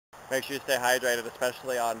make sure you stay hydrated,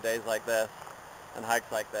 especially on days like this and hikes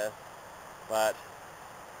like this. But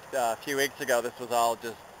a few weeks ago, this was all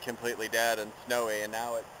just completely dead and snowy, and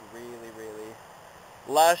now it's really, really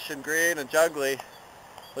lush and green and jungly.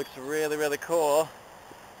 Looks really, really cool.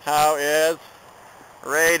 How is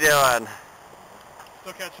Ray doing?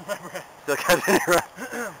 Still catching my breath. Still catching your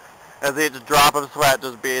breath? As each drop of sweat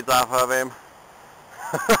just beads off of him.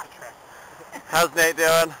 How's Nate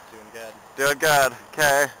doing? Doing good. Doing good.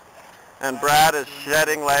 Okay. And Brad is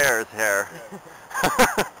shedding layers here.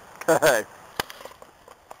 Okay.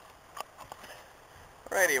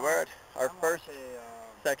 Alrighty, we're at our first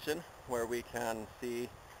section where we can see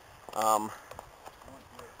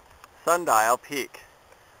Sundial Peak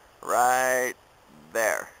right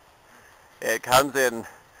there. It comes in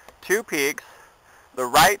two peaks. The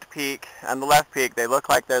right peak and the left peak, they look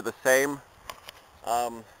like they're the same.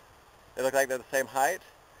 They look like they're the same height,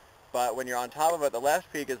 but when you're on top of it, the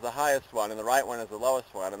left peak is the highest one and the right one is the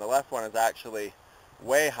lowest one, and the left one is actually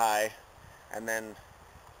way high, and then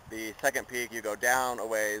the second peak you go down a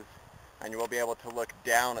ways and you will be able to look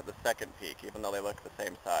down at the second peak even though they look the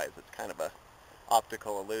same size. It's kind of a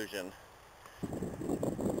optical illusion.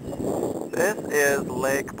 This is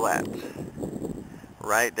Lake Blanche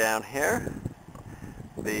right down here.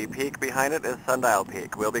 The peak behind it is Sundial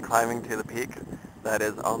Peak. We'll be climbing to the peak that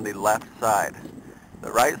is on the left side.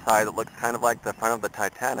 The right side, that looks kind of like the front of the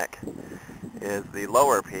Titanic, is the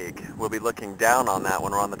lower peak. We'll be looking down on that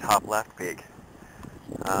when we're on the top left peak.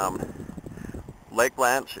 Lake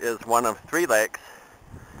Blanche is one of three lakes.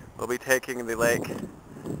 We'll be taking the lake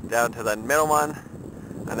down to the middle one,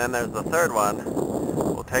 and then there's the third one.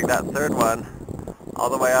 We'll take that third one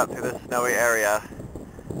all the way out to this snowy area,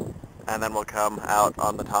 and then we'll come out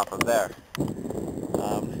on the top of there.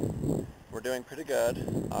 We're doing pretty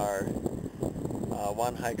good. Our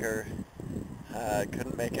one hiker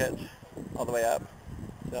couldn't make it all the way up,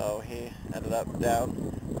 so he ended up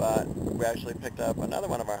down, but we actually picked up another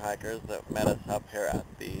one of our hikers that met us up here at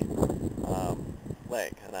the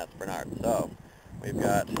lake, and that's Bernard. So we've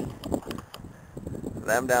got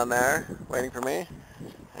them down there waiting for me,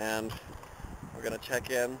 and we're going to check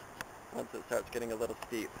in once it starts getting a little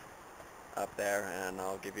steep up there, and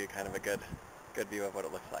I'll give you kind of a good view of what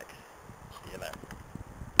it looks like. See you there.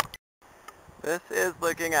 This is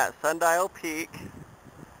looking at Sundial Peak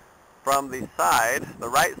from the side, the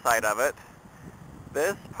right side of it.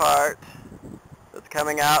 This part that's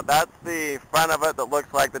coming out, that's the front of it that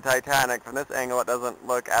looks like the Titanic. From this angle it doesn't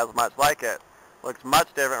look as much like it. Looks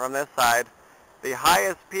much different from this side. The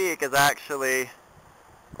highest peak is actually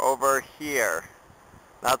over here.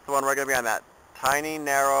 That's the one we're going to be on, that tiny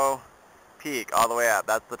narrow peak all the way up.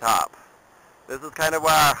 That's the top. This is kind of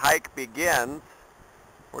where our hike begins.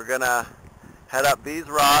 We're going to head up these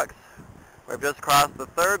rocks. We've just crossed the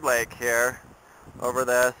third lake here over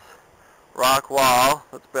this rock wall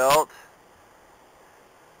that's built,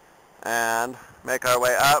 and make our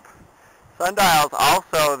way up. Sundial is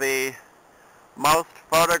also the most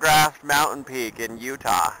photographed mountain peak in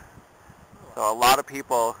Utah. So a lot of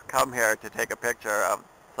people come here to take a picture of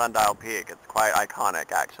Sundial Peak. It's quite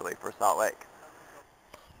iconic actually for Salt Lake.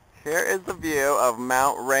 Here is the view of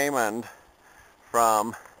Mount Raymond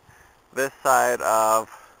from this side of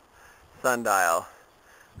Sundial.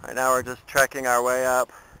 Right now we're just trekking our way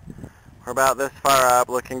up. We're about this far up,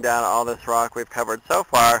 looking down at all this rock we've covered so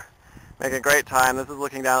far. Making great time. This is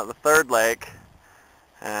looking down at the third lake,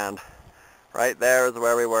 and right there is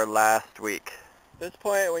where we were last week. At this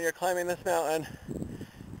point, when you're climbing this mountain,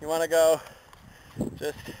 you want to go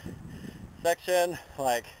just section,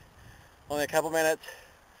 like only a couple minutes,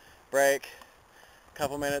 break,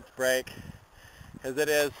 couple minutes, break, because it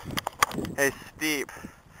is a steep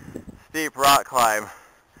rock climb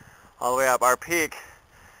all the way up. Our peak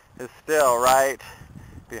is still right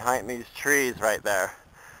behind these trees right there.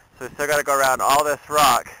 So we still got to go around all this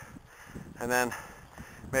rock and then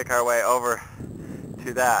make our way over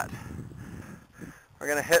to that. We're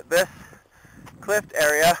going to hit this cliff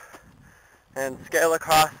area and scale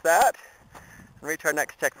across that and reach our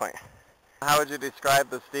next checkpoint. How would you describe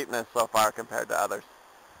the steepness so far compared to others?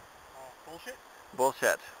 Bullshit.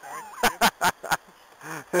 Bullshit.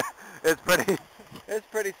 It's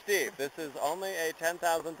pretty steep. This is only a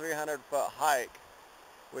 10,300 foot hike,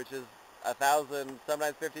 which is 1,000,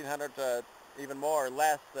 sometimes 1,500 to even more or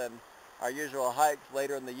less than our usual hikes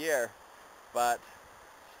later in the year. But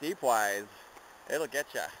steep-wise, it'll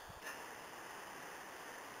get you.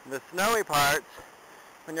 The snowy parts,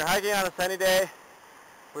 when you're hiking on a sunny day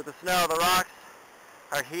with the snow, the rocks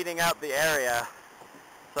are heating up the area.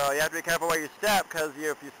 So you have to be careful where you step, because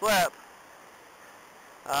if you slip,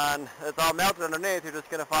 and it's all melted underneath. You're just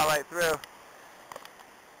going to fall right through.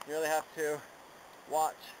 You really have to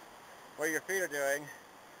watch what your feet are doing.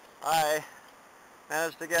 I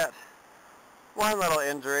managed to get one little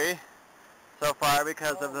injury so far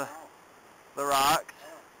because of the rocks.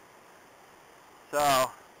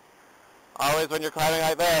 So, always when you're climbing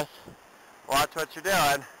like this, watch what you're doing.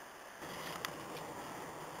 I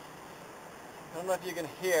don't know if you can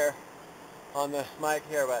hear on this mic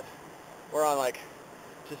here, but we're on like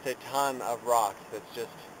just a ton of rocks. It's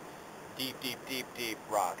just deep, deep, deep, deep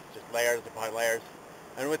rocks, just layers upon layers.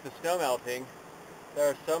 And with the snow melting, there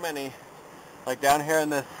are so many, like down here in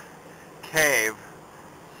this cave,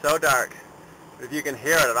 so dark. If you can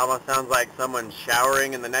hear it, it almost sounds like someone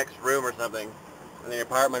showering in the next room or something. In the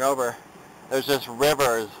apartment over, there's just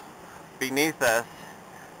rivers beneath us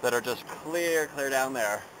that are just clear down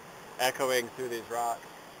there, echoing through these rocks.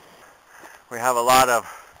 We have a lot of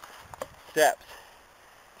steps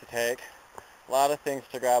to take, a lot of things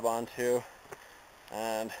to grab onto,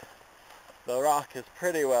 and the rock is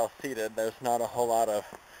pretty well seated. There's not a whole lot of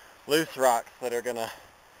loose rocks that are gonna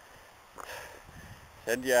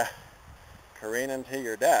send you careening to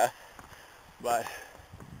your death, but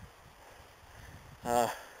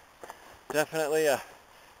definitely a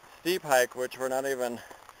steep hike, which we're not even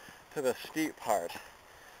to the steep part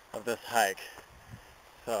of this hike,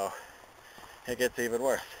 so it gets even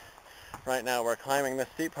worse. Right now we're climbing the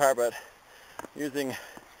steep part, but using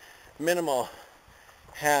minimal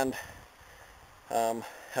hand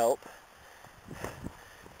help. You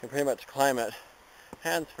can pretty much climb it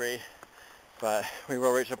hands-free, but we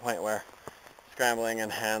will reach a point where scrambling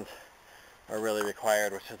and hands are really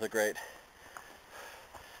required, which is a great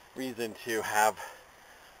reason to have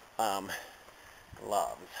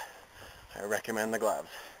gloves. I recommend the gloves.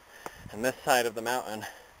 And this side of the mountain,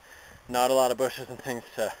 not a lot of bushes and things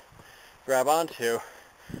to grab onto,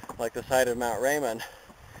 like the side of Mount Raymond.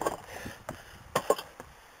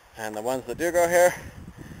 And the ones that do go here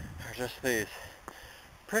are just these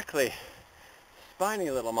prickly,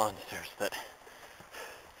 spiny little monsters that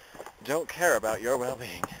don't care about your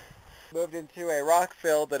well-being. Moved into a rock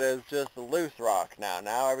field that is just loose rock now.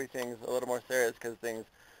 Now everything's a little more serious because things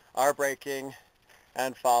are breaking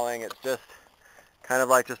and falling. It's just kind of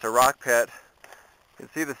like just a rock pit. You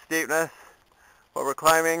can see the steepness. What we're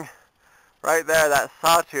climbing right there, that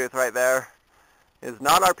sawtooth right there, is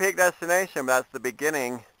not our peak destination, but that's the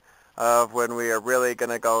beginning of when we are really going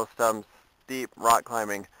to go some steep rock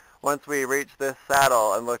climbing. Once we reach this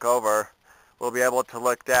saddle and look over, we'll be able to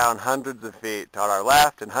look down hundreds of feet on our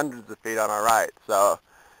left and hundreds of feet on our right. So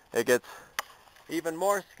it gets even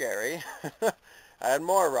more scary and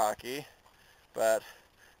more rocky, but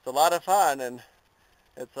it's a lot of fun, and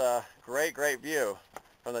it's a great, great view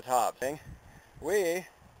from the top. We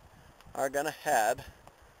are going to head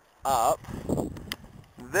up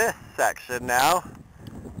this section now.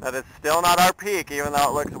 That is still not our peak, even though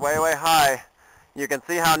it looks way, way high. You can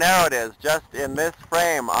see how narrow it is. Just in this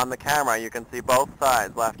frame on the camera, you can see both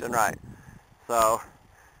sides, left and right. So,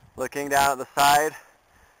 looking down at the side,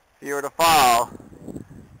 if you were to fall,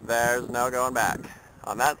 there's no going back.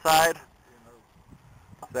 On that side,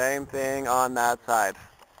 same thing on that side.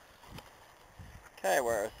 Okay,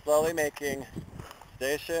 we're slowly making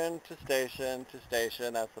station to station to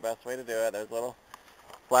station. That's the best way to do it. There's little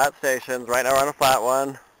flat stations. Right now we're on a flat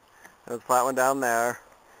one. There's a flat one down there.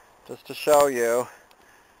 Just to show you,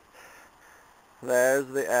 there's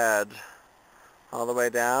the edge all the way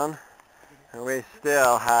down, and we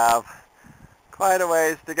still have quite a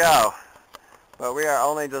ways to go, but we are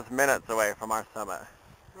only just minutes away from our summit.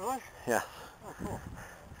 Really? Yes. Oh, cool.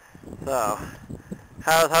 So,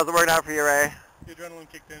 how's it working out for you, Ray? The adrenaline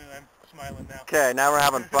kicked in and I'm smiling now. Okay, now we're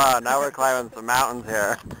having fun. Now we're climbing some mountains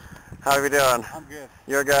here. How are you doing? I'm good.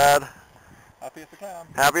 You're good? Happy as a clam.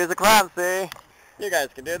 Happy as a clam, see? You guys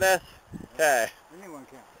can do this? Okay. Anyone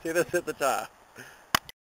can. See this at the top.